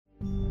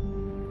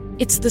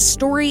It's the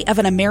story of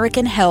an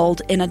American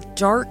held in a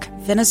dark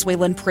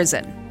Venezuelan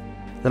prison.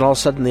 Then all of a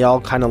sudden they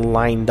all kind of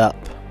lined up.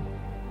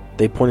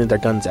 They pointed their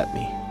guns at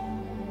me.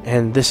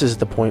 And this is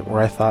the point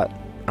where I thought,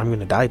 I'm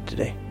going to die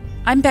today.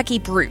 I'm Becky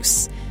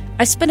Bruce.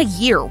 I spent a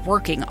year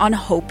working on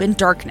Hope in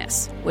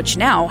Darkness, which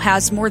now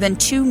has more than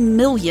 2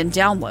 million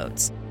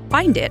downloads.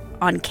 Find it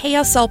on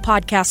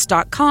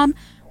kslpodcast.com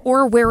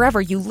or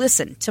wherever you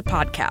listen to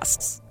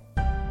podcasts.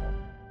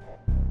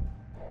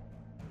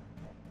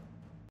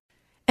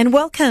 And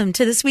welcome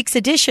to this week's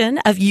edition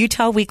of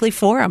Utah Weekly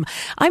Forum.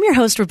 I'm your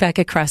host,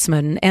 Rebecca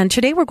Cressman, and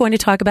today we're going to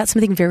talk about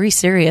something very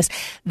serious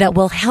that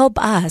will help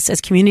us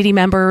as community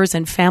members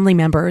and family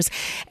members.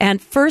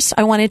 And first,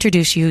 I want to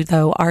introduce you,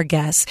 though, our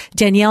guest,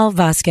 Danielle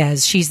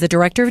Vasquez. She's the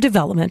Director of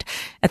Development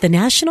at the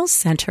National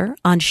Center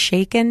on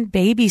Shaken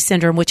Baby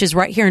Syndrome, which is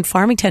right here in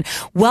Farmington.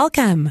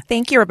 Welcome.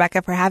 Thank you,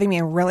 Rebecca, for having me.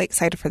 I'm really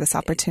excited for this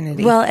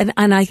opportunity. Well,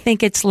 and I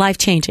think it's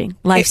life-changing,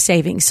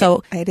 life-saving.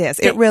 So it is.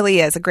 It really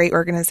is a great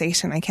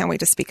organization. I can't wait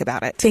to speak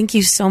about it. Thank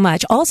you so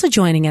much. Also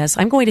joining us,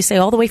 I'm going to say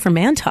all the way from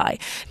Manti,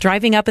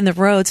 driving up in the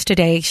roads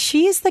today,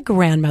 she is the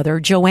grandmother,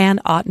 Joanne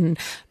Otten,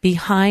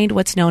 behind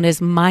what's known as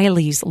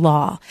Miley's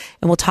Law.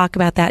 And we'll talk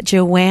about that.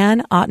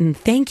 Joanne Otten,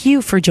 thank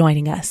you for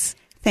joining us.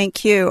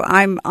 Thank you.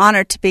 I'm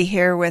honored to be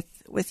here with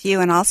you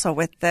and also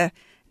with the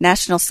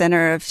National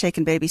Center of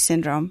Shaken Baby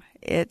Syndrome.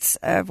 It's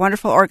a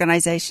wonderful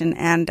organization,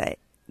 and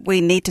we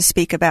need to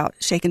speak about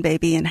Shaken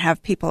Baby and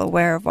have people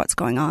aware of what's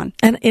going on.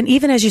 And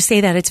even as you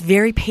say that, it's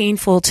very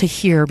painful to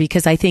hear,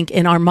 because I think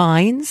in our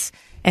minds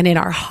and in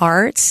our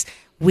hearts,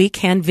 we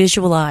can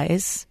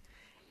visualize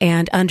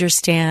and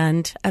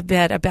understand a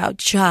bit about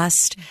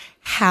just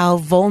how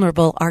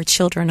vulnerable our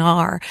children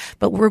are.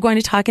 But we're going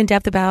to talk in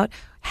depth about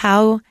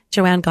how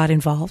Joanne got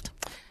involved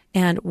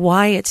and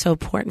why it's so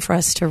important for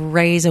us to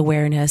raise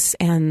awareness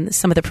and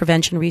some of the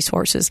prevention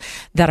resources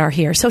that are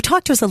here. So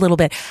talk to us a little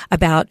bit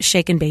about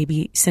Shaken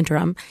Baby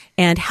Syndrome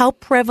and how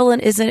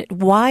prevalent is it?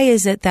 Why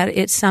is it that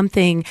it's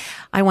something,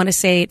 I want to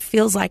say, it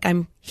feels like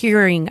I'm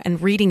hearing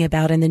and reading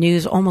about in the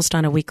news almost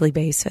on a weekly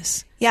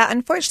basis? Yeah,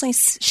 unfortunately,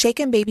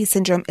 Shaken Baby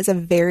Syndrome is a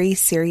very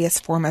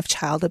serious form of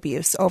child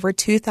abuse. Over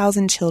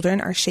 2,000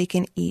 children are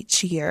shaken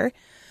each year,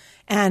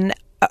 and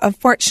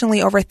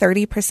unfortunately, over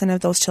 30%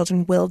 of those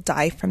children will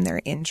die from their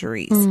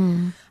injuries.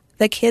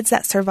 The kids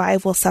that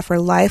survive will suffer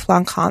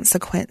lifelong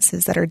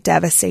consequences that are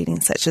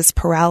devastating, such as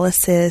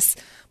paralysis,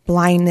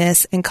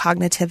 blindness, and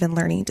cognitive and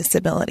learning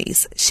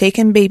disabilities.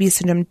 Shaken Baby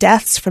Syndrome,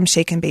 deaths from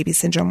Shaken Baby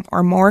Syndrome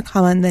are more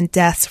common than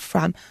deaths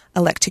from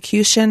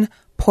electrocution,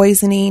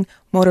 poisoning,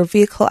 motor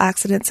vehicle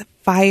accidents,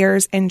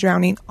 fires, and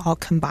drowning all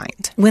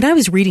combined. When I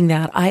was reading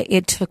that,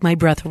 it took my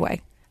breath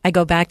away. I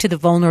go back to the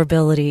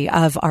vulnerability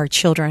of our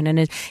children, and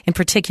in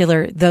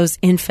particular, those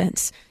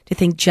infants, to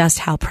think just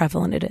how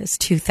prevalent it is.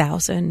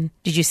 2,000,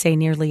 did you say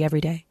nearly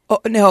every day? Oh,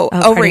 no,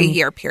 over a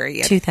year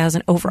period.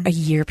 2,000 over a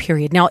year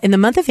period. Now, in the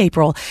month of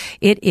April,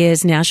 it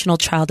is National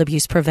Child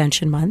Abuse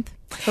Prevention Month.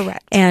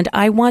 Correct. And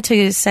I want to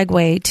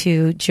segue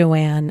to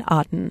Joanne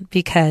Otten,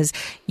 because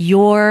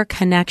your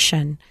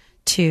connection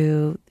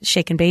to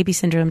Shaken Baby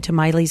Syndrome, to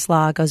Miley's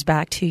Law, goes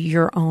back to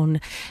your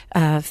own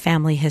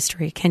family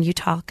history. Can you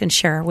talk and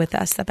share with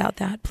us about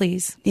that,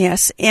 please?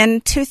 Yes.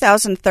 In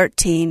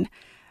 2013,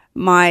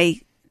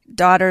 my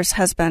daughter's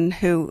husband,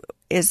 who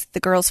is the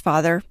girl's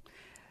father,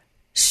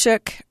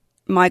 shook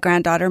my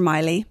granddaughter,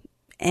 Miley,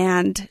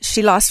 and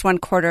she lost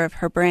 1/4 of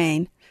her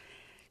brain.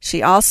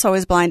 She also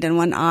is blind in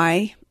one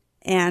eye,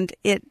 and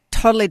it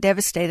totally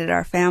devastated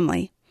our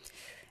family.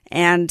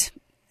 And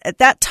at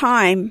that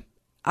time,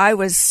 I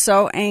was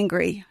so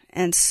angry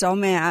and so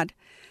mad.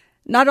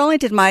 Not only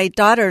did my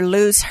daughter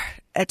lose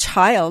a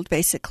child,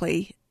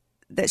 basically,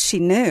 that she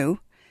knew,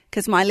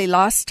 because Miley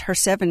lost her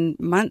 7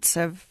 months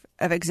of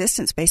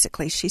existence,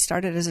 basically. She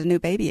started as a new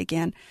baby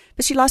again.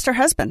 But she lost her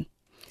husband.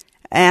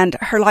 And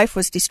her life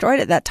was destroyed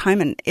at that time,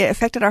 and it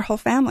affected our whole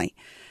family.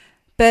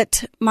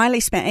 But Miley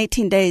spent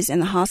 18 days in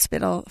the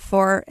hospital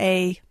for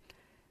a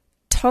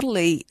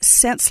totally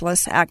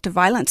senseless act of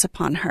violence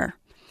upon her.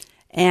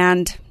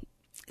 And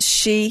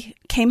she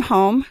came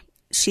home.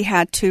 She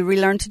had to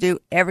relearn to do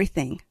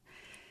everything.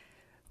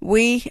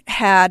 We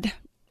had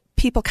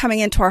people coming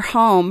into our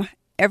home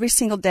every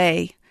single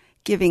day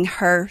giving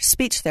her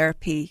speech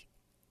therapy,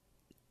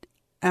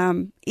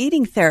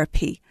 eating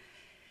therapy.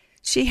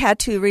 She had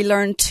to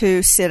relearn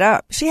to sit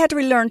up. She had to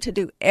relearn to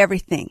do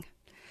everything.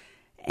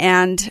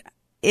 And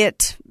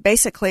it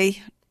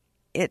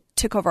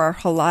took over our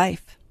whole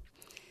life.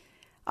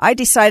 I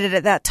decided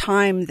at that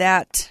time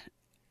that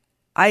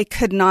I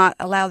could not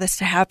allow this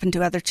to happen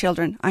to other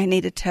children. I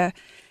needed to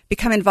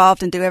become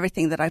involved and do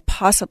everything that I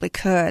possibly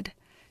could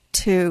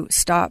to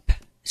stop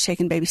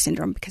Shaken Baby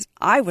Syndrome, because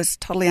I was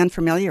totally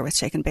unfamiliar with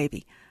Shaken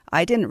Baby.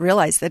 I didn't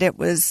realize that it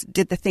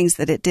did the things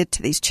that it did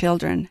to these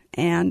children.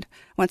 And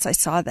once I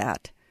saw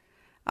that,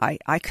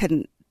 I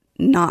couldn't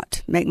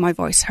not make my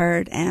voice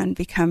heard and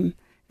become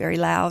very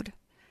loud.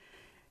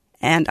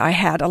 And I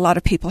had a lot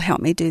of people help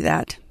me do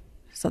that.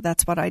 So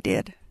that's what I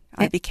did.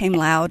 I became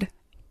loud.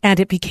 And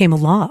it became a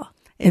law.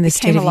 in the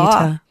state of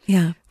Utah.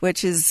 Yeah.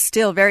 Which is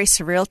still very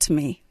surreal to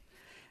me.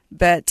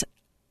 But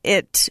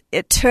it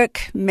took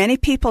many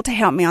people to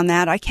help me on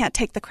that. I can't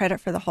take the credit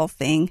for the whole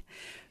thing,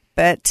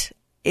 but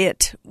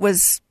it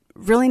was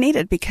really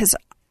needed because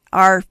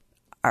our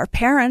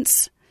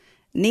parents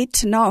need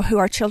to know who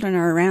our children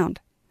are around.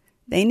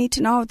 They need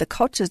to know the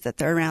coaches that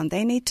they're around.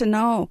 They need to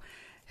know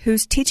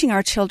who's teaching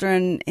our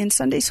children in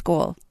Sunday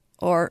school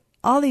or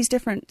all these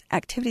different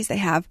activities they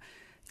have.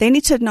 They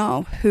need to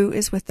know who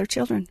is with their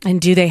children. And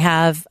do they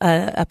have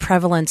a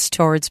prevalence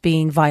towards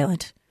being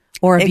violent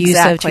or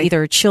abusive to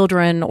either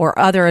children or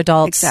other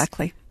adults?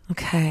 Exactly.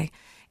 Okay.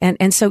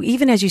 And so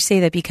even as you say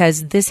that,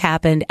 because this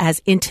happened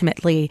as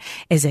intimately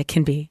as it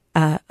can be,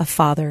 a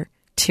father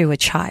to a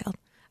child,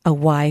 a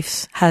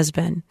wife's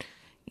husband,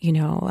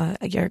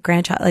 your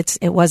grandchild,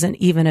 it wasn't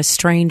even a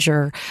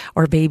stranger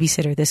or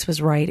babysitter. This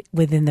was right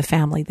within the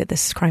family that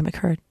this crime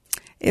occurred.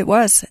 It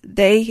was.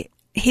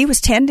 He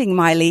was tending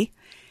Miley,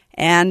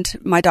 and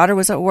my daughter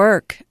was at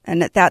work.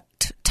 And at that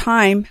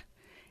time,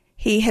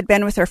 he had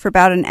been with her for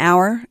about an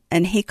hour,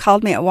 and he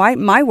called me at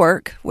my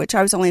work, which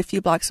I was only a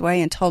few blocks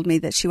away, and told me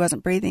that she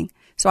wasn't breathing.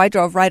 So I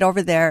drove right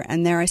over there,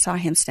 and there I saw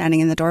him standing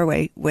in the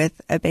doorway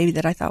with a baby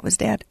that I thought was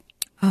dead.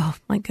 Oh,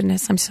 my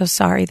goodness. I'm so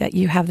sorry that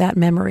you have that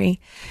memory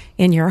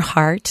in your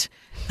heart.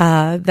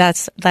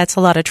 That's a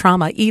lot of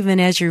trauma, even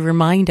as you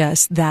remind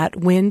us that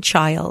when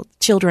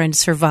children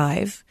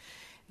survive,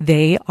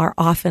 they are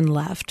often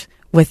left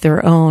with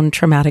their own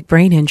traumatic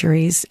brain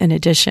injuries in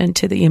addition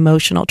to the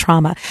emotional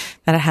trauma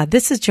that I had.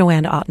 This is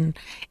Joanne Otten,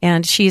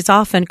 and she's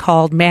often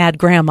called Mad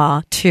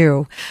Grandma,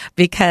 too,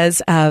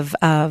 because of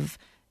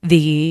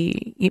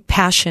the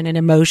passion and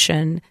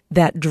emotion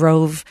that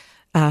drove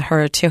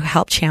her to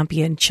help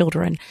champion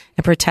children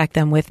and protect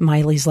them with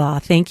Miley's Law.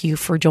 Thank you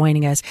for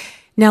joining us.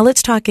 Now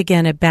let's talk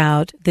again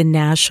about the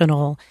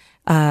National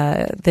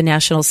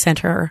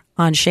Center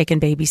on Shaken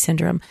Baby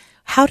Syndrome.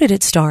 How did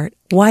it start?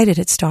 Why did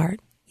it start?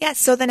 Yes,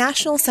 so the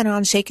National Center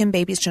on Shaken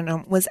Baby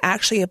Syndrome was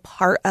actually a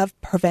part of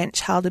Prevent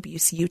Child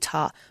Abuse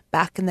Utah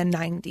back in the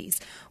 90s.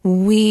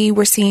 We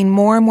were seeing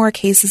more and more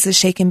cases of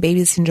shaken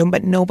baby syndrome,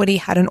 but nobody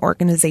had an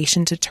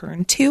organization to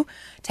turn to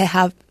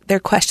have their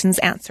questions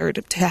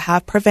answered, to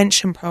have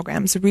prevention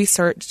programs,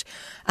 research,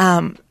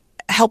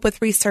 help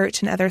with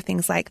research and other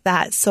things like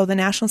that. So the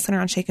National Center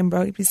on Shaken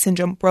Baby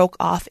Syndrome broke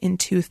off in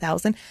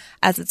 2000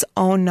 as its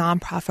own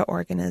nonprofit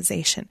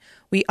organization.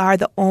 We are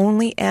the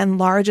only and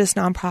largest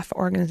nonprofit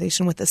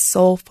organization with a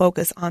sole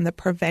focus on the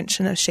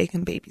prevention of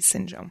shaken baby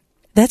syndrome.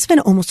 That's been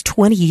almost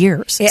 20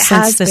 years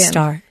since the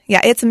start.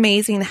 Yeah, it's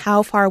amazing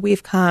how far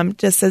we've come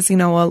just as,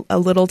 a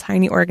little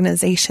tiny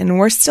organization.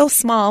 We're still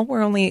small.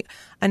 We're only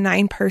a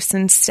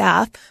 9-person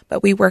staff,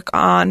 but we work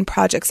on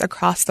projects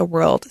across the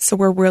world. So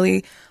we're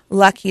really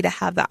lucky to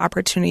have the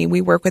opportunity.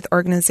 We work with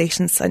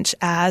organizations such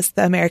as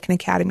the American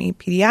Academy of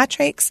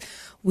Pediatrics.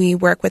 We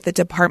work with the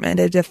Department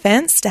of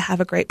Defense to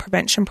have a great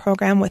prevention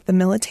program with the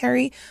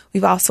military.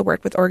 We've also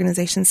worked with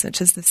organizations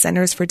such as the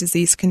Centers for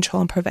Disease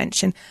Control and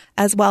Prevention,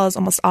 as well as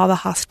almost all the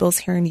hospitals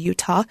here in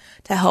Utah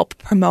to help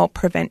promote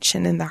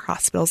prevention in their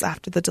hospitals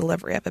after the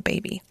delivery of a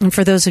baby. And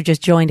for those who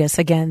just joined us,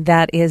 again,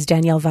 that is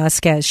Danielle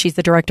Vasquez. She's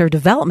the Director of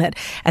Development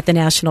at the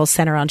National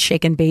Center on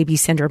Shaken Baby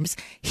Syndromes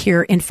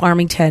here in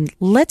Farmington.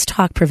 Let's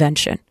talk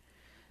prevention,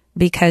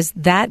 because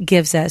that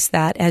gives us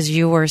that, as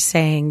you were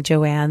saying,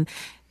 Joanne,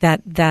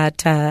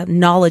 that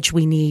knowledge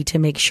we need to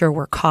make sure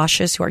we're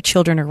cautious who our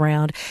children are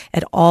around.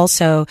 It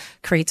also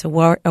creates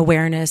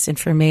awareness,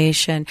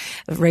 information,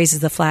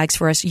 raises the flags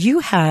for us. You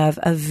have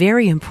a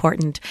very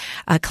important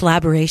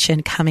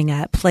collaboration coming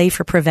up, Play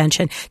for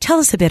Prevention. Tell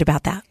us a bit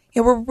about that.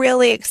 Yeah, we're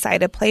really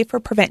excited. Play for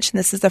Prevention.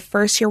 This is the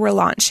first year we're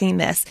launching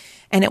this,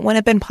 and it wouldn't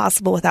have been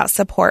possible without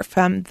support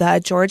from the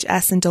George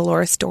S. and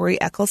Dolores Story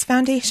Eccles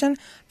Foundation,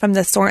 from the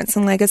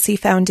Sorensen Legacy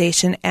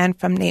Foundation, and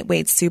from Nate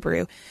Wade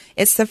Subaru.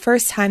 It's the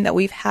first time that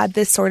we've had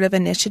this sort of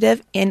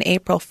initiative in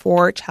April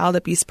for Child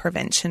Abuse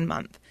Prevention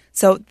Month.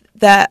 So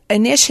the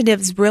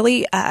initiative's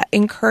really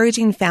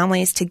encouraging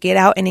families to get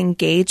out and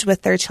engage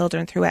with their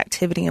children through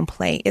activity and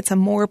play. It's a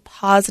more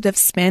positive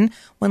spin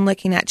when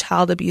looking at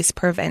child abuse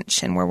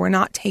prevention, where we're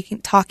not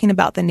talking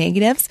about the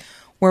negatives.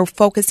 We're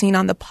focusing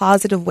on the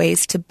positive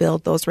ways to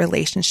build those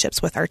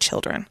relationships with our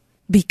children.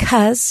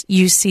 Because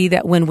you see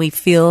that when we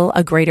feel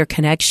a greater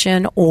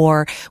connection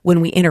or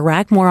when we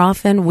interact more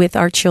often with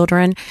our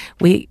children,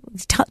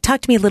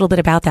 talk to me a little bit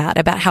about that,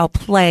 about how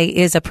play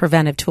is a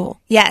preventive tool.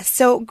 Yes.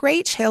 So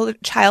great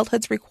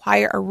childhoods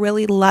require a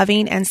really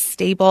loving and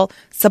stable,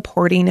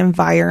 supporting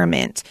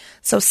environment.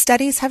 So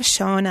studies have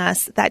shown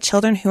us that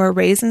children who are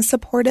raised in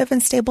supportive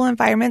and stable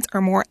environments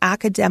are more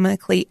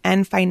academically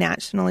and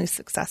financially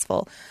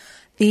successful.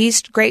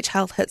 These great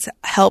childhoods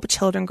help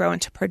children grow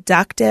into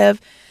productive,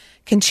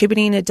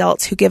 contributing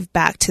adults who give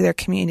back to their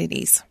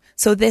communities.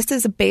 So this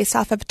is based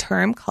off of a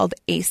term called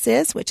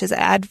ACEs, which is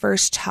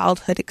Adverse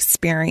Childhood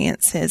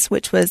Experiences,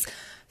 which was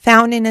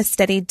found in a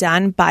study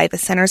done by the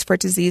Centers for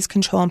Disease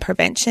Control and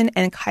Prevention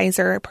and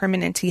Kaiser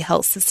Permanente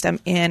Health System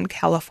in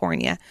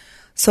California.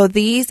 So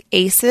these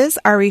ACEs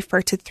are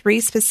referred to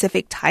 3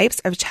 specific types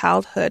of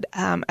childhood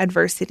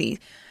adversity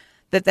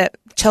that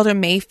children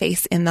may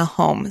face in the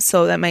home.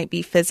 So that might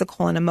be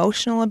physical and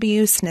emotional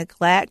abuse,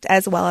 neglect,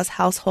 as well as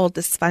household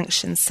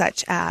dysfunction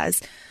such as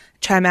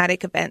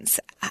traumatic events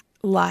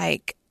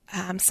like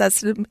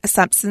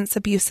substance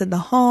abuse in the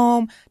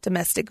home,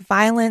 domestic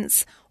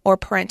violence, or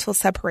parental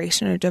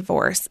separation or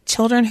divorce.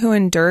 Children who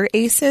endure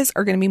ACEs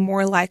are going to be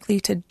more likely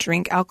to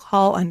drink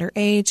alcohol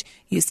underage,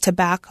 use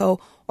tobacco,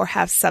 or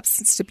have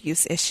substance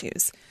abuse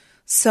issues.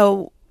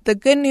 So the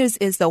good news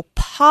is, though,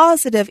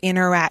 positive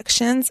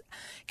interactions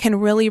can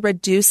really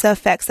reduce the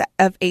effects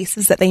of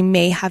ACEs that they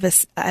may have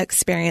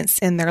experienced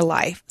in their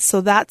life. So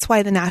that's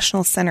why the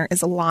National Center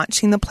is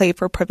launching the Play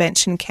for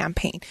Prevention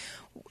campaign.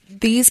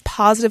 These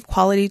positive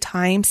quality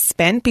times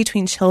spent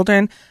between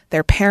children,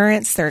 their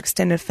parents, their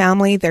extended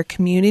family, their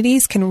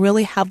communities can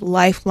really have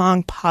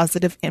lifelong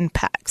positive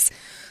impacts.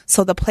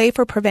 So the Play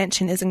for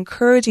Prevention is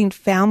encouraging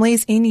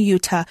families in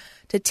Utah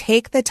to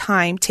take the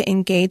time to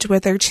engage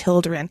with their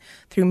children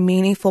through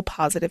meaningful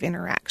positive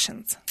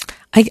interactions.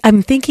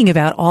 I'm thinking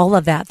about all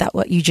of that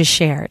what you just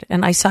shared.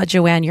 And I saw,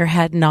 Joanne, your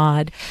head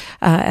nod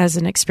as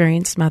an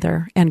experienced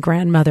mother and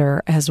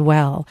grandmother as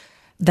well,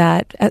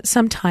 that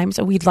sometimes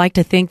we'd like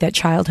to think that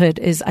childhood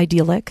is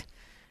idyllic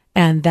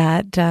and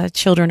that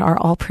children are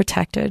all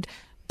protected.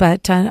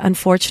 But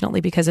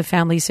unfortunately, because of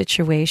family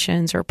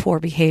situations or poor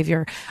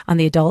behavior on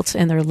the adults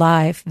in their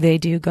life, they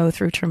do go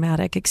through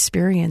traumatic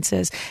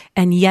experiences.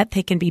 And yet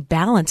they can be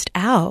balanced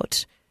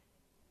out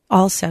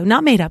also,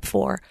 not made up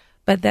for,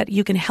 but that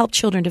you can help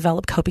children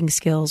develop coping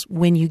skills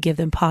when you give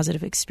them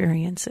positive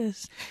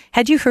experiences.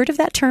 Had you heard of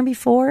that term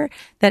before,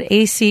 that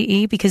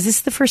ACE? Because this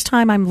is the first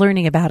time I'm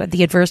learning about it,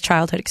 the adverse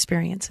childhood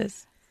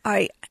experiences.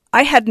 I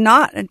had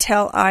not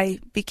until I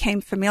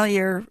became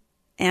familiar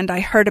and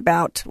I heard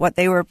about what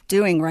they were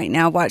doing right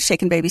now, what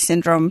Shaken Baby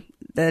Syndrome,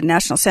 the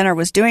National Center,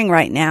 was doing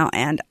right now,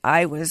 and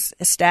I was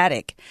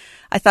ecstatic.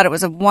 I thought it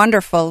was a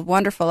wonderful,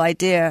 wonderful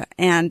idea,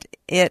 and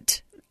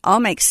it all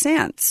makes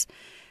sense.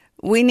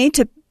 We need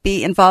to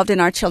be involved in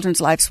our children's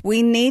lives.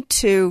 We need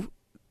to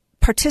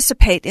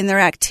participate in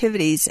their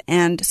activities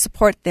and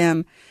support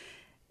them.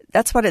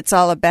 That's what it's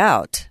all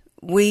about.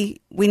 We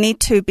need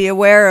to be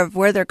aware of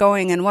where they're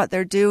going and what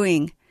they're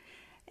doing.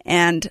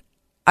 And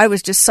I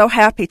was just so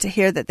happy to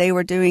hear that they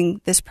were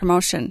doing this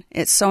promotion.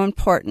 It's so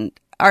important.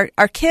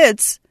 Our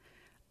kids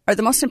are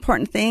the most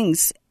important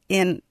things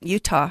in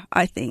Utah,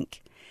 I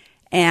think.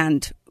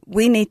 And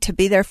we need to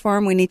be there for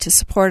them. We need to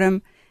support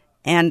them.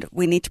 And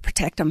we need to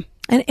protect them.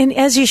 And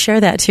as you share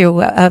that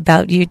too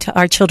about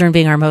our children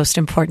being our most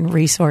important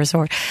resource,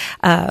 or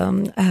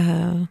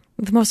the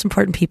most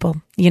important people,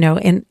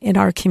 in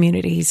our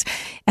communities,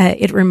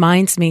 it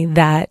reminds me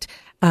that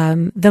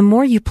the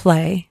more you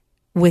play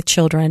with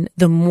children,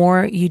 the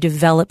more you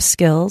develop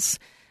skills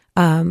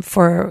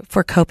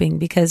for coping.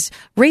 Because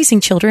raising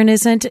children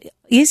isn't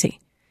easy.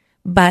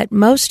 But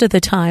most of the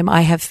time,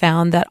 I have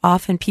found that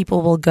often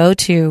people will go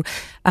to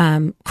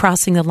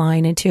crossing the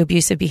line into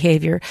abusive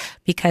behavior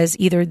because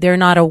either they're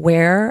not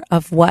aware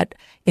of what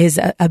is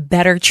a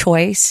better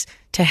choice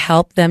to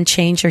help them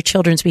change their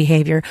children's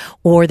behavior,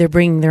 or they're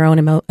bringing their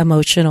own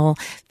emotional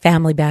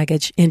family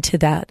baggage into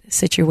that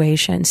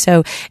situation.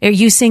 So are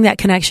you seeing that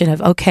connection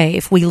of, okay,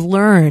 if we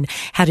learn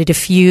how to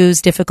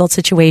diffuse difficult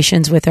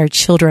situations with our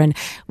children,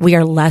 we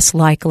are less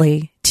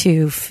likely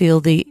to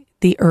feel the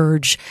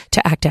urge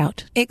to act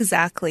out?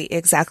 Exactly.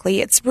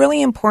 It's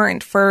really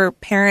important for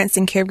parents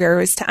and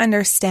caregivers to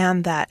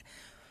understand that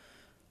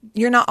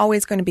you're not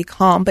always going to be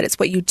calm, but it's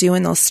what you do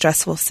in those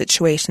stressful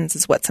situations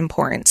is what's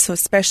important. So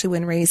especially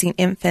when raising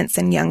infants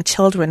and young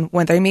children,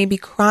 when they may be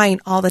crying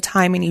all the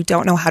time and you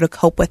don't know how to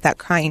cope with that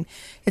crying,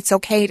 it's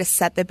okay to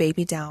set the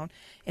baby down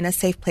in a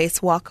safe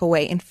place, walk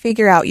away, and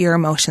figure out your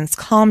emotions.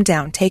 Calm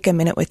down. Take a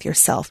minute with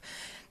yourself.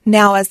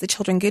 Now, as the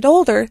children get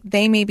older,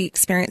 they may be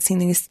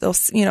experiencing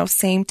those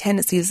same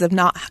tendencies of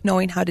not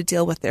knowing how to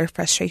deal with their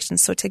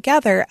frustrations. So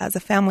together, as a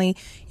family,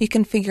 you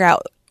can figure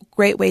out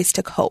great ways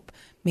to cope.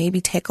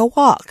 Maybe take a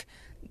walk,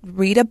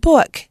 read a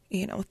book,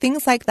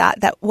 things like that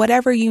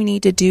whatever you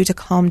need to do to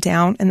calm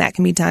down, and that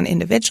can be done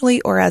individually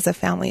or as a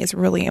family, is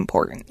really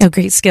important. A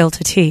great skill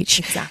to teach.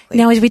 Exactly.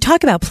 Now, as we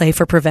talk about Play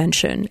for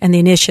Prevention and the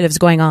initiatives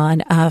going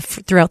on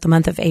throughout the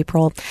month of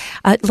April,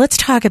 let's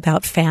talk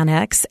about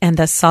FanX and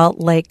the Salt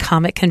Lake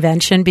Comic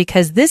Convention,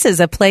 because this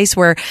is a place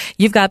where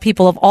you've got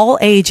people of all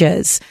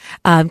ages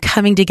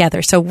coming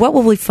together. So what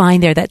will we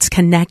find there that's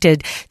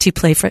connected to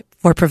Play for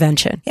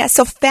Prevention? Yeah,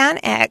 so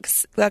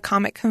FanX, the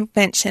comic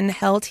convention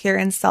held here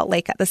in Salt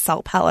Lake at the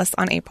Salt Palace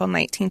on April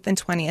 19th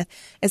and 20th,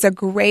 is a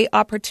great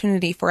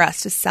opportunity for us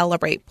to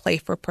celebrate Play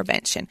for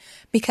Prevention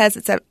because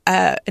it's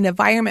an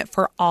environment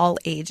for all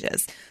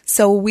ages.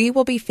 So we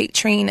will be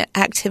featuring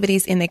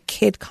activities in the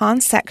KidCon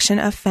section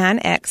of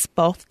FanX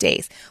both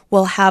days.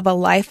 We'll have a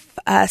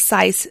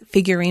life-size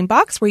figurine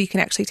box where you can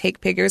actually take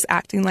figures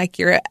acting like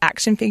you're an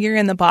action figure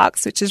in the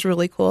box, which is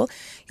really cool.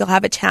 You'll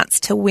have a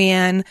chance to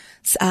win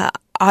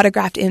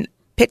autographed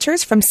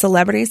pictures from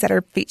celebrities that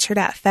are featured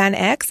at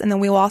FanX. And then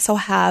we will also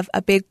have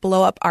a big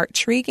blow-up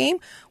archery game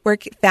where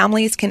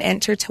families can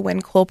enter to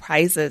win cool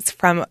prizes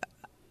from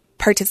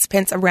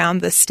participants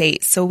around the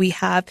state. So we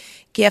have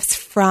gifts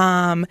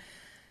from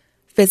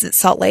Visit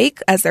Salt Lake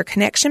as their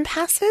connection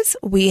passes.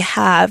 We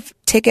have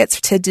tickets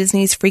to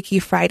Disney's Freaky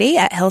Friday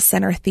at Hill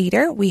Center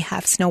Theater. We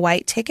have Snow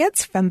White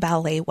tickets from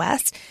Ballet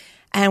West.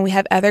 And we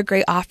have other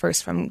great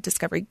offers from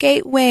Discovery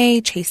Gateway,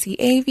 Tracy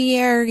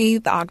Aviary,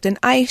 the Ogden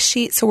Ice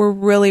Sheet. So we're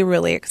really,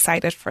 really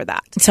excited for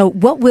that. So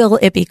what will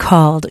it be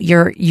called,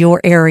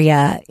 your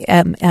area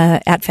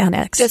at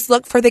FanX? Just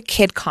look for the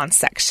KidCon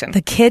section.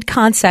 The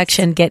KidCon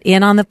section, get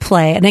in on the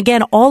play. And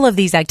again, all of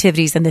these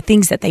activities and the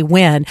things that they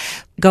win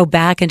go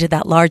back into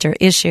that larger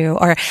issue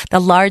or the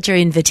larger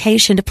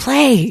invitation to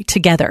play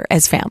together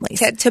as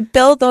families. To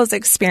build those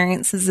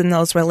experiences and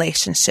those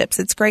relationships.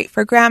 It's great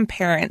for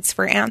grandparents,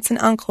 for aunts and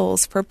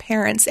uncles, for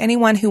parents,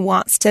 anyone who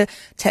wants to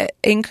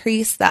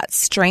increase that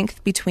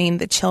strength between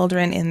the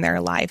children in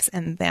their lives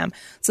and them.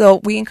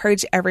 So we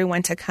encourage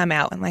everyone to come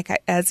out. And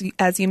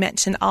as you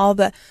mentioned, all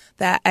the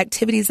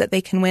activities that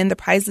they can win, the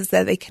prizes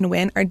that they can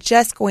win are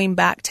just going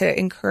back to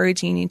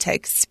encouraging you to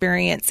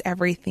experience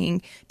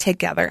everything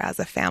together as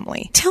a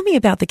family. Tell me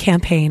about the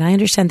campaign. I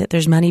understand that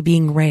there's money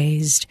being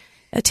raised.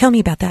 Tell me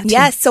about that, too.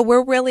 Yes, so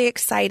we're really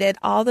excited.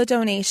 All the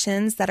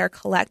donations that are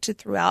collected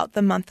throughout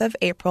the month of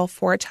April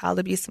for Child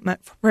Abuse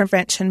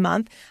Prevention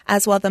Month,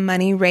 as well the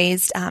money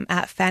raised at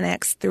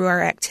FanX through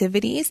our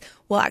activities,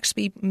 will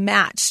actually be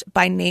matched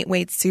by Nate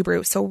Wade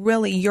Subaru. So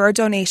really, your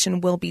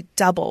donation will be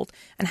doubled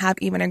and have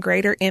even a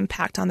greater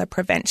impact on the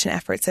prevention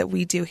efforts that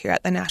we do here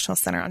at the National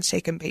Center on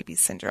Shaken Baby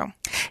Syndrome.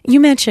 You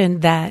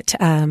mentioned that,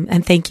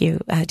 and thank you,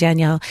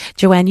 Danielle.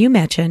 Joanne, you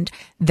mentioned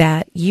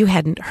that you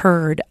hadn't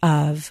heard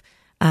of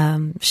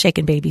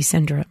Shaken Baby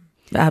Syndrome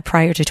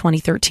prior to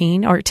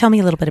 2013, or tell me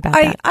a little bit about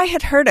that. I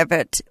had heard of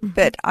it,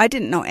 but I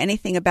didn't know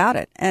anything about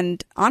it.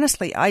 And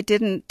honestly, I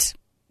didn't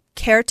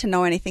care to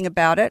know anything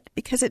about it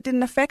because it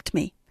didn't affect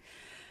me.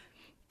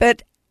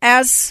 But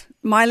as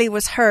Miley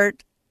was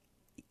hurt,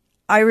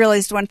 I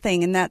realized one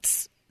thing, and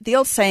that's the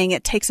old saying,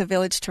 it takes a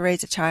village to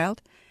raise a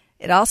child.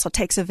 It also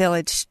takes a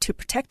village to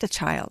protect a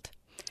child.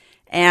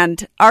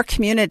 And our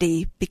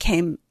community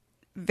became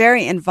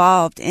very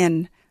involved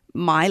in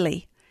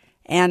Miley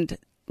and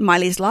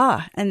Miley's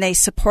Law, and they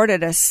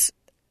supported us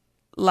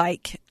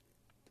like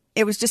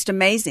it was just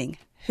amazing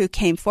who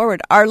came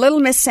forward. Our little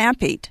Miss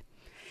Sanpete,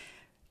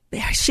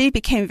 she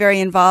became very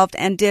involved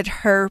and did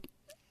her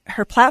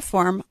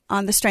platform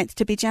on the Strength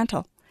to be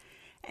Gentle,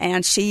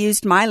 and she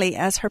used Miley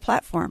as her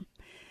platform.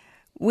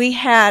 We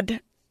had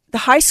the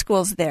high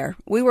schools there.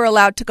 We were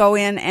allowed to go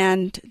in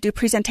and do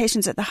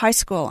presentations at the high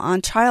school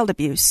on child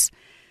abuse.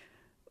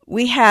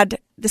 We had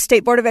the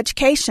State Board of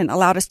Education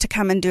allowed us to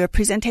come and do a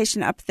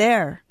presentation up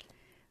there.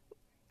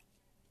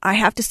 I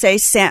have to say,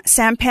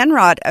 Sam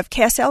Penrod of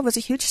KSL was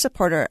a huge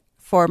supporter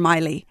for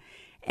Miley.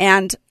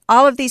 And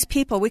all of these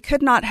people, we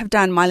could not have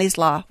done Miley's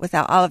Law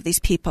without all of these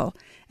people,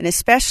 and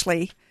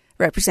especially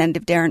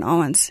Representative Darren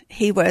Owens.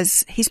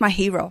 He's my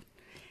hero.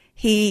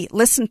 He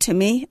listened to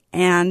me,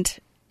 and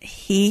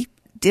he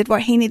did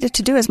what he needed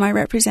to do as my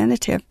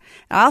representative.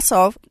 I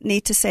also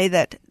need to say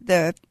that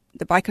the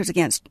Bikers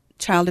Against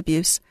Child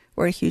Abuse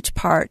were a huge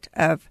part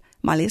of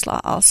Miley's Law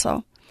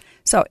also.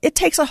 So it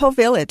takes a whole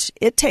village.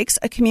 It takes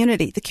a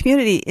community. The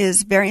community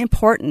is very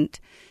important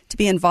to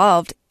be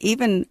involved,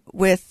 even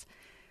with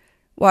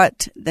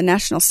what the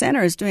National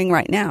Center is doing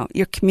right now.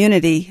 Your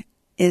community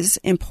is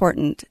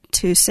important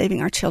to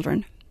saving our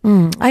children.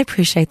 I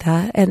appreciate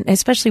that. And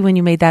especially when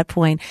you made that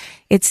point,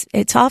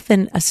 it's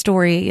often a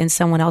story in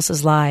someone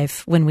else's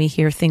life when we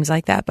hear things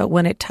like that. But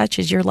when it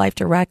touches your life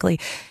directly,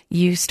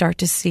 you start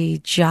to see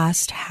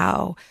just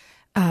how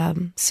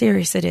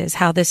serious it is,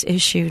 how this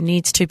issue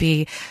needs to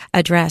be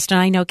addressed.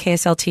 And I know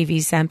KSL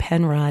TV's Sam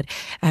Penrod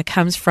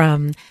comes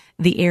from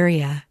the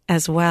area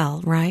as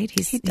well, right?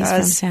 He's from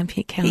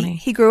Sanpete County.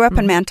 He grew up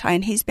in Manti,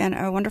 and he's been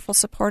a wonderful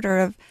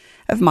supporter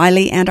of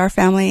Miley and our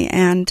family,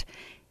 and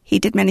he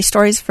did many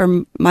stories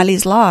for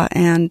Miley's Law,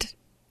 and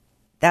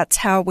that's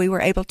how we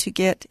were able to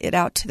get it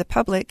out to the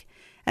public.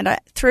 And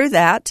through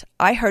that,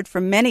 I heard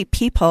from many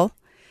people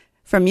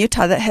from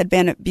Utah that had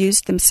been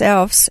abused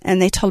themselves,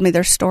 and they told me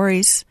their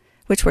stories,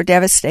 which were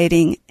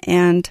devastating,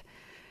 and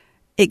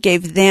it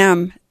gave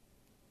them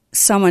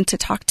someone to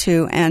talk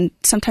to, and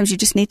sometimes you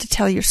just need to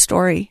tell your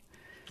story.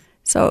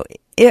 So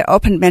it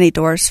opened many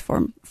doors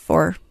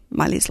for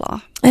Miley's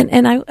Law.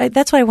 And I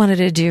that's what I wanted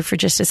to do for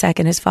just a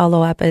second is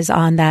follow up is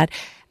on that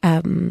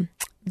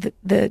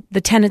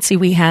the tendency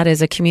we had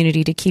as a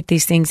community to keep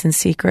these things in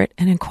secret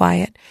and in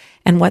quiet,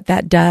 and what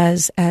that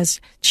does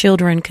as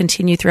children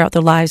continue throughout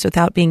their lives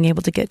without being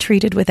able to get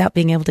treated, without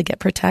being able to get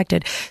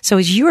protected. So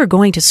as you are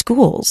going to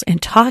schools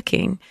and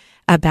talking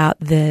about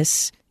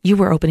this, you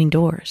were opening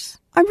doors.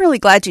 I'm really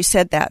glad you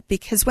said that,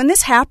 because when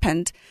this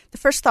happened, the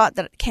first thought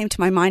that came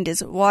to my mind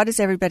is, what is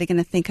everybody going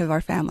to think of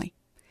our family?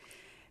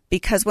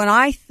 Because when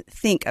I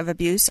think of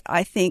abuse,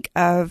 I think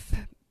of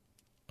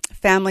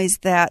families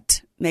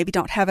that maybe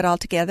don't have it all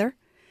together,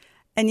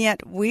 and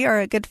yet we are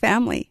a good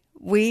family.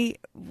 We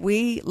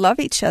love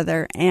each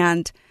other,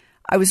 and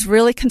I was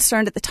really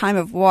concerned at the time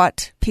of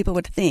what people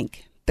would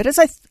think. But as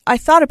I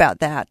thought about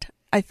that,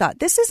 I thought,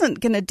 this isn't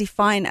going to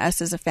define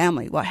us as a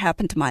family, what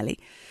happened to Miley.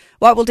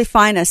 What will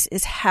define us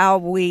is how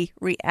we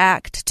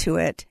react to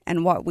it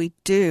and what we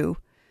do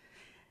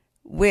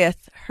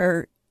with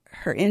her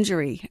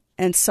injury.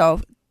 And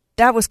so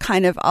that was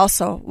kind of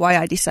also why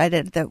I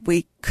decided that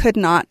we could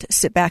not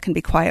sit back and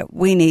be quiet.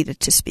 We needed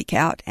to speak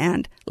out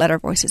and let our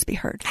voices be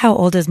heard. How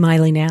old is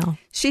Miley now?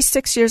 She's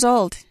 6 years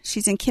old.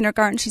 She's in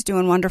kindergarten. She's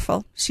doing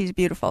wonderful. She's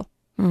beautiful.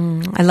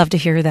 I love to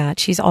hear that.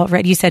 She's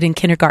already, you said, in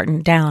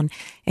kindergarten down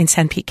in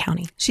Sanpete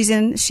County. She's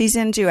in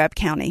Juab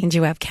County. In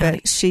Juab County.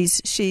 But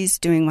she's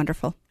doing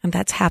wonderful. And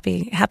that's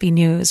happy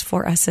news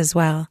for us as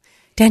well.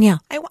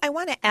 Danielle. I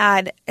want to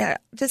add,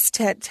 just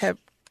to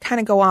kind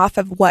of go off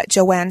of what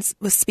Joanne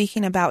was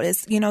speaking about,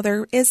 is,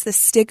 there is the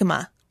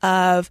stigma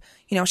of,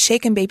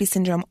 shaken baby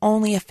syndrome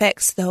only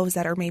affects those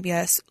that are maybe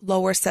a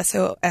lower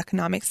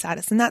socioeconomic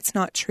status. And that's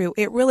not true.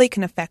 It really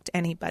can affect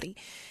anybody.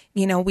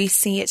 We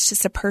see it's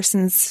just a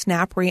person's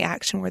snap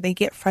reaction where they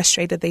get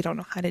frustrated. They don't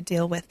know how to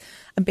deal with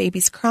a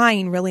baby's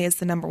crying really is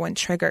the number one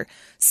trigger.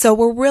 So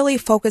we're really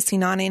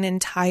focusing on an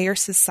entire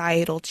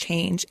societal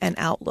change and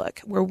outlook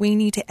where we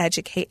need to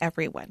educate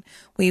everyone.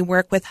 We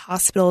work with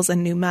hospitals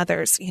and new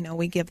mothers.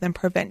 We give them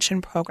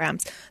prevention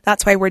programs.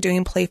 That's why we're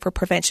doing Play for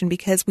Prevention,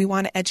 because we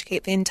want to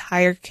educate the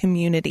entire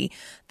community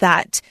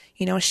that,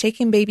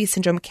 shaken baby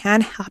syndrome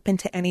can happen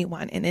to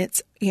anyone. And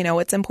it's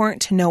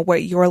important to know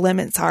what your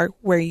limits are,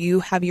 where you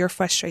have your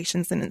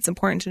frustrations, and it's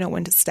important to know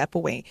when to step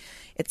away.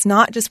 It's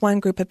not just one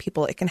group of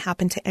people. It can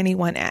happen to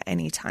anyone at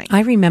any time. I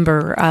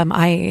remember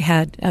I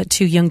had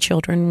 2 young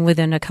children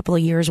within a couple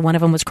of years. One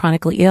of them was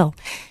chronically ill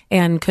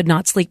and could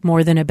not sleep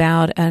more than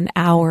about an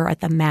hour at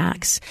the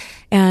max.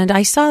 And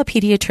I saw a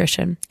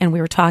pediatrician, and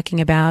we were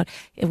talking about,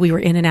 we were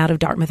in and out of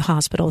Dartmouth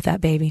Hospital with that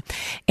baby.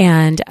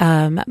 And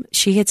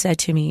she had said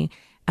to me,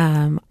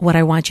 what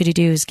I want you to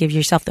do is give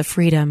yourself the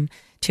freedom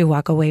to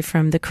walk away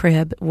from the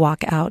crib,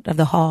 walk out of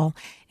the hall.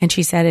 And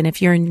she said, and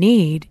if you're in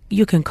need,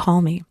 you can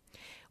call me,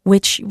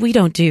 which we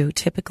don't do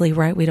typically,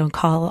 right? We don't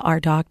call our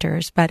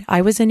doctors. But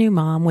I was a new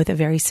mom with a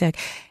very sick,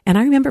 and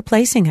I remember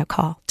placing a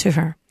call to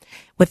her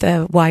with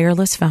a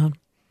wireless phone.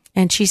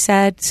 And she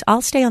said,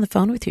 I'll stay on the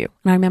phone with you.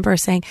 And I remember her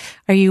saying,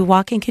 are you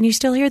walking? Can you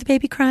still hear the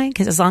baby crying?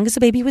 Because as long as the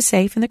baby was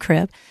safe in the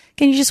crib,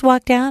 can you just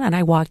walk down? And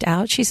I walked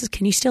out. She says,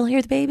 can you still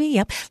hear the baby?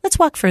 Yep. Let's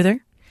walk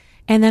further.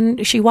 And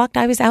then she walked.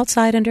 I was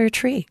outside under a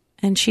tree.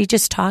 And she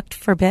just talked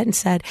for a bit and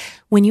said,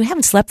 when you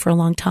haven't slept for a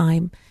long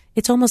time,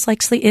 it's almost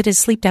like it is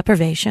sleep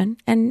deprivation,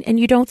 and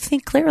you don't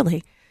think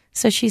clearly.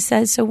 So she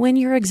says, so when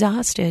you're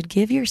exhausted,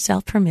 give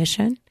yourself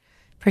permission,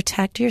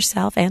 protect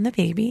yourself and the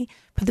baby,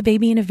 put the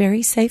baby in a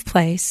very safe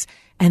place,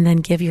 and then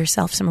give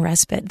yourself some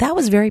respite. That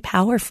was very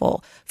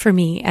powerful for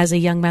me as a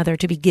young mother,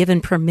 to be given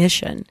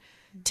permission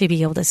to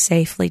be able to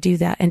safely do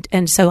that.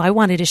 And so I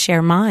wanted to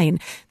share mine,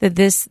 that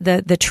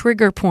the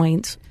trigger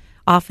points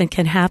often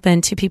can happen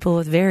to people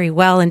with very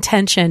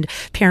well-intentioned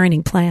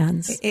parenting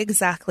plans.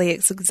 Exactly.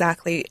 It's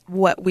exactly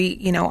what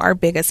we, our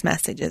biggest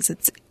message is.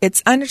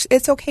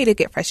 It's okay to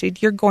get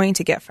frustrated. You're going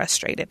to get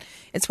frustrated.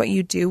 It's what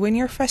you do when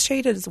you're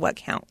frustrated is what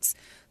counts.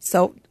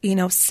 So,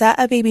 set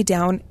a baby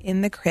down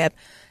in the crib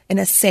in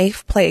a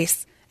safe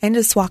place and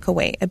just walk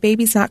away. A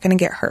baby's not going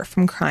to get hurt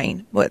from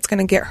crying. What's going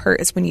to get hurt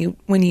is when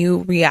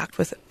you react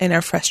in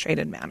a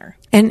frustrated manner.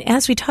 And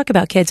as we talk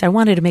about kids, I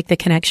wanted to make the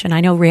connection.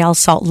 I know Real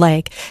Salt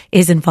Lake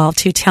is involved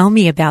too. Tell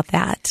me about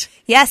that.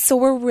 Yes, so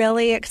we're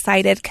really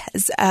excited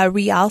because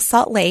Real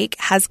Salt Lake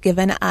has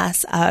given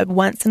us a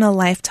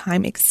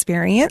once-in-a-lifetime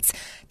experience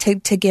to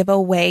give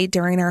away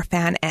during our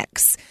Fan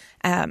X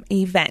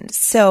event.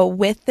 So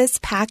with this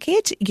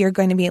package, you're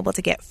going to be able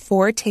to get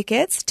 4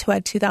 tickets to a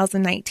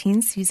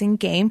 2019 season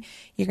game.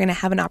 You're going to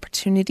have an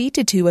opportunity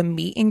to do a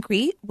meet and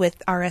greet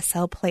with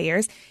RSL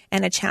players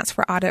and a chance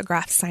for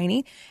autograph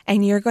signing.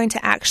 And you're going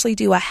to actually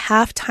do a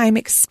halftime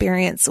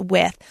experience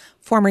with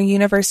former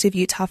University of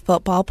Utah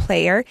football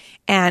player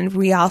and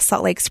Real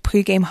Salt Lake's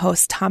pregame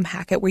host, Tom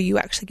Hackett, where you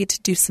actually get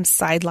to do some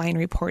sideline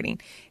reporting.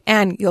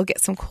 And you'll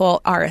get some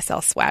cool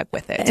RSL swag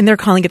with it. And they're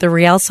calling it the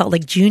Real Salt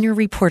Lake Junior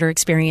Reporter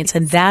Experience.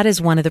 And that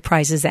is one of the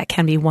prizes that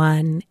can be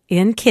won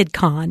in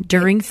KidCon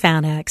during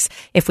FanX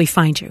if we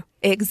find you.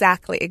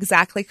 Exactly.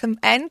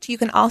 And you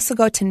can also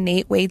go to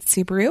Nate Wade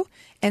Subaru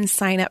and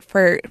sign up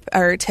for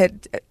a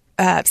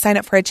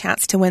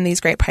chance to win these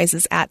great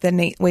prizes at the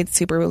Nate Wade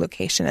Subaru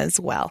location as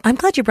well. I'm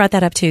glad you brought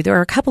that up too. There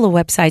are a couple of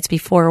websites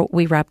before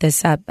we wrap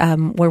this up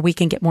where we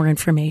can get more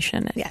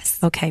information. Yes.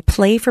 Okay.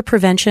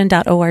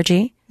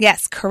 Playforprevention.org.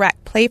 Yes,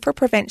 correct.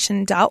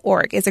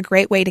 Playforprevention.org is a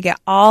great way to get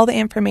all the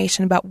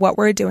information about what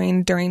we're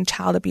doing during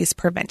Child Abuse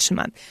Prevention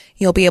Month.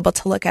 You'll be able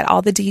to look at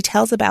all the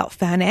details about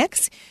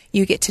FanX.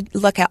 You get to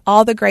look at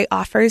all the great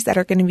offers that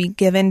are going to be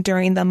given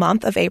during the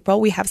month of April.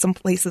 We have some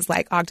places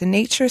like Ogden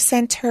Nature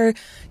Center,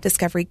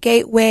 Discovery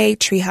Gateway,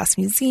 Treehouse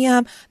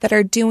Museum that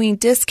are doing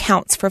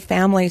discounts for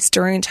families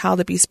during Child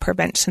Abuse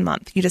Prevention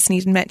Month. You just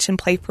need to mention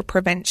Play for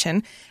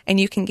Prevention, and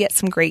you can get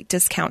some great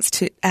discounts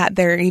at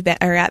their event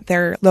or at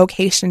their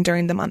location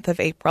during the month of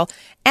April.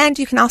 And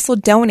you can also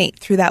donate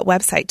through that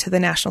website to the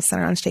National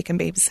Center on Shaken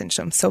Baby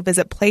Syndrome. So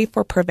visit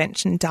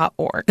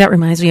playforprevention.org. That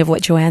reminds me of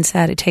what Joanne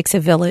said. It takes a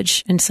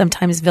village, and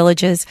sometimes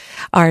villages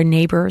are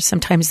neighbors,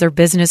 sometimes they're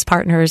business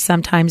partners,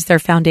 sometimes they're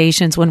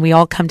foundations, when we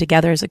all come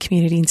together as a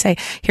community and say,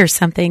 here's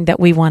something that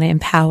we want to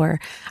empower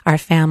our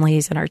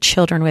families and our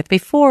children with.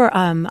 Before,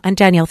 and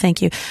Danielle,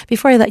 thank you.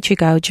 Before I let you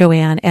go,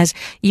 Joanne, as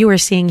you were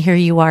seeing, here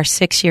you are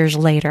 6 years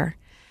later.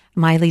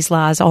 Miley's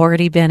Law has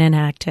already been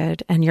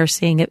enacted, and you're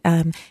seeing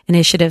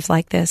initiatives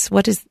like this.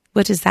 What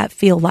does that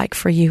feel like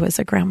for you as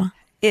a grandma?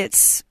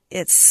 It's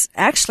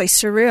actually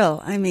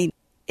surreal. I mean,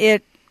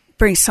 it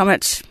brings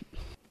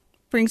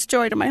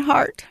joy to my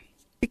heart,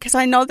 because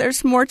I know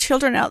there's more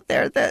children out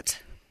there that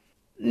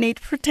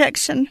need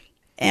protection.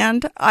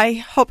 And I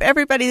hope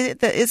everybody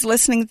that is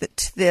listening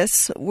to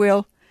this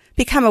will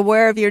become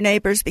aware of your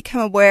neighbors,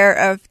 become aware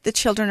of the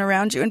children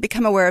around you, and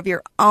become aware of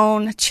your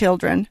own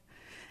children,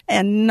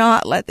 and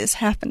not let this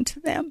happen to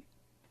them.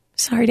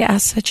 Sorry to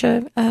ask such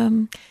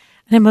an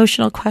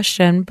emotional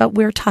question, but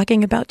we're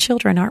talking about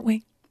children, aren't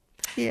we?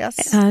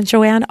 Yes.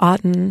 Joanne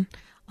Otten,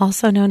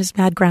 also known as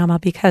Mad Grandma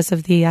because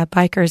of the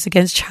Bikers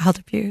Against Child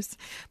Abuse.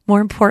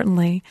 More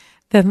importantly,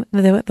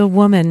 the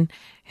woman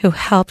who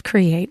helped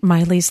create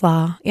Miley's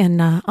Law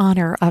in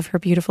honor of her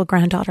beautiful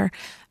granddaughter,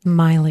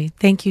 Miley.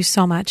 Thank you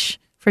so much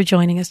for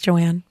joining us,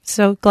 Joanne.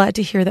 So glad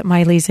to hear that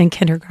Miley's in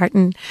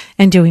kindergarten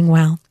and doing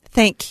well.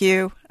 Thank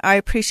you. I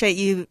appreciate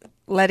you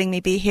letting me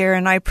be here,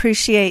 and I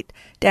appreciate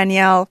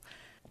Danielle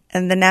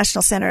and the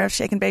National Center of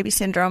Shaken Baby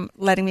Syndrome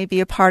letting me be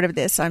a part of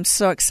this. I'm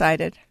so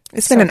excited.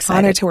 It's been an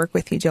honor to work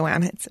with you,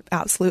 Joanne. It's an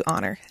absolute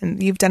honor.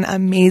 And you've done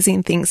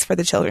amazing things for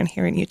the children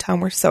here in Utah.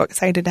 And we're so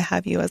excited to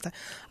have you as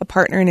a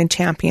partner and a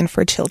champion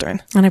for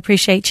children. And I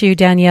appreciate you,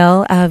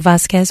 Danielle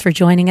Vasquez, for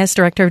joining us,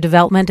 Director of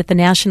Development at the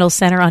National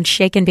Center on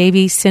Shaken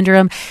Baby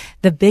Syndrome.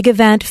 The big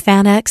event,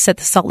 FanX, at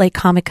the Salt Lake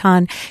Comic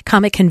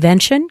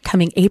Convention,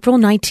 coming April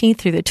 19th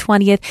through the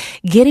 20th.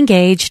 Get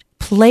engaged.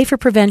 Play for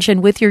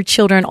prevention with your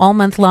children all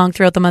month long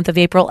throughout the month of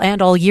April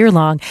and all year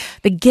long.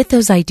 But get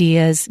those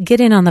ideas,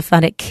 get in on the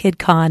fun at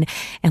KidCon,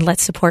 and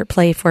let's support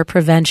Play for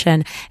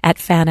Prevention at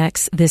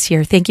FanX this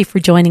year. Thank you for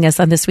joining us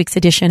on this week's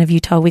edition of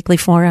Utah Weekly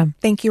Forum.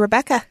 Thank you,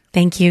 Rebecca.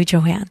 Thank you,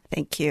 Joanne.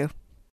 Thank you.